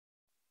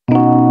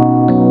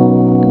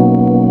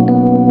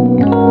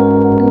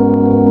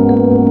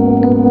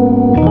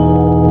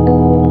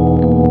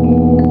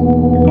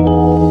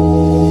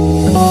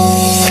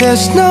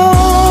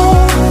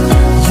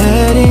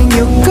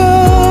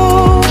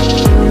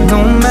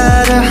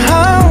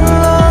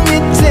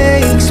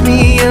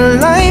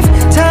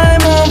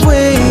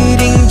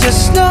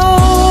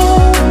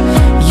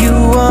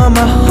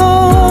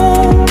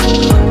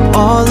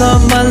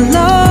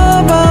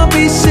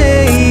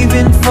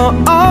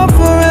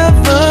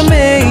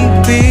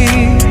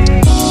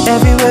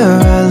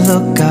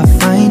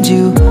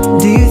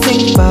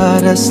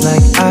just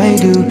like I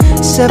do.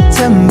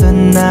 September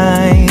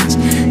nights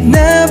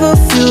never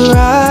feel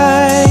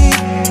right.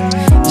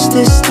 Is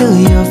this still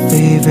your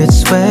favorite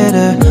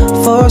sweater?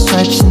 4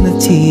 stripes in the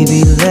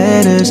TV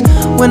letters.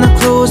 When I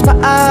close my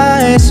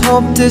eyes,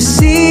 hope to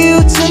see you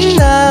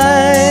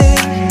tonight.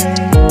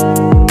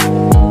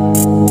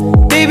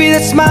 Baby,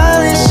 that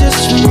smile is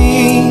just for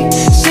me.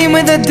 Same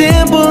with that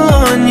dimple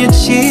on your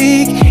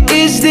cheek.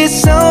 Is this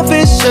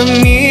selfish of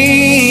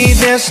me?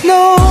 There's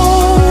no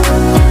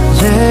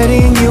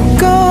letting you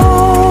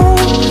go,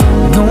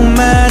 no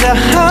matter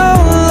how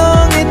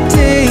long it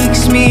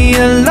takes me.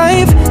 A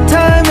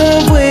lifetime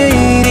of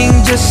waiting.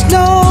 Just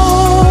know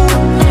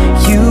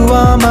you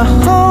are my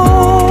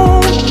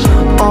home.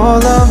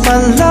 All of my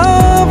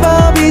love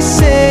I'll be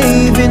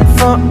saving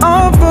for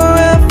our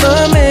forever,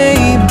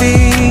 maybe.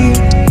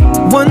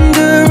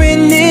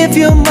 Wondering if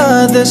your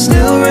mother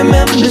still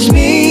remembers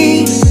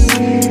me.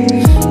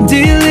 Do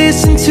you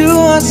listen to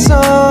our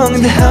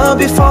song to help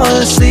you fall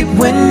asleep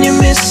when you're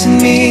missing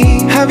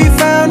me? Have you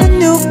found a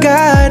new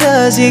guy?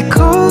 Does he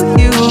call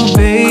you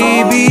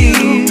baby?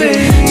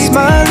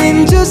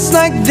 Smiling just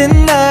like the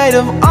night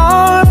of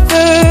our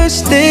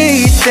first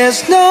date.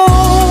 There's no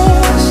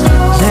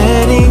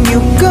letting you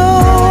go,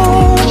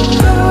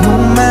 no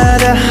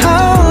matter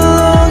how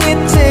long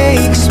it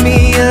takes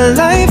me. A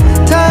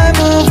lifetime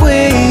of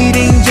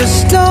waiting.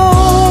 Just know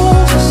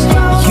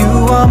you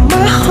are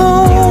my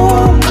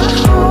home.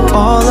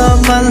 All of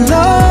my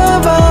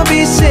love I'll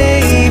be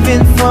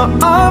saving for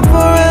our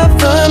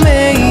forever,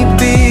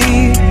 maybe.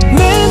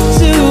 Meant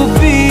to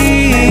be,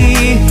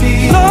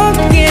 lock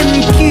and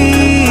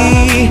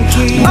key,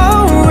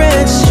 our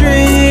red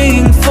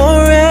string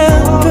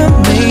forever,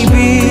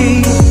 maybe.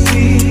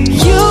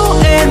 You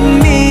and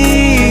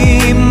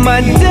me,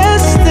 my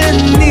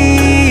destiny,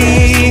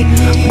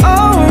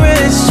 our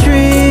red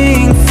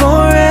string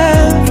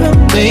forever,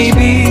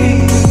 maybe.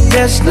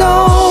 There's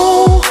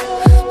no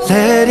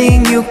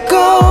letting you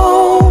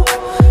go,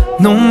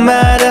 no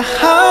matter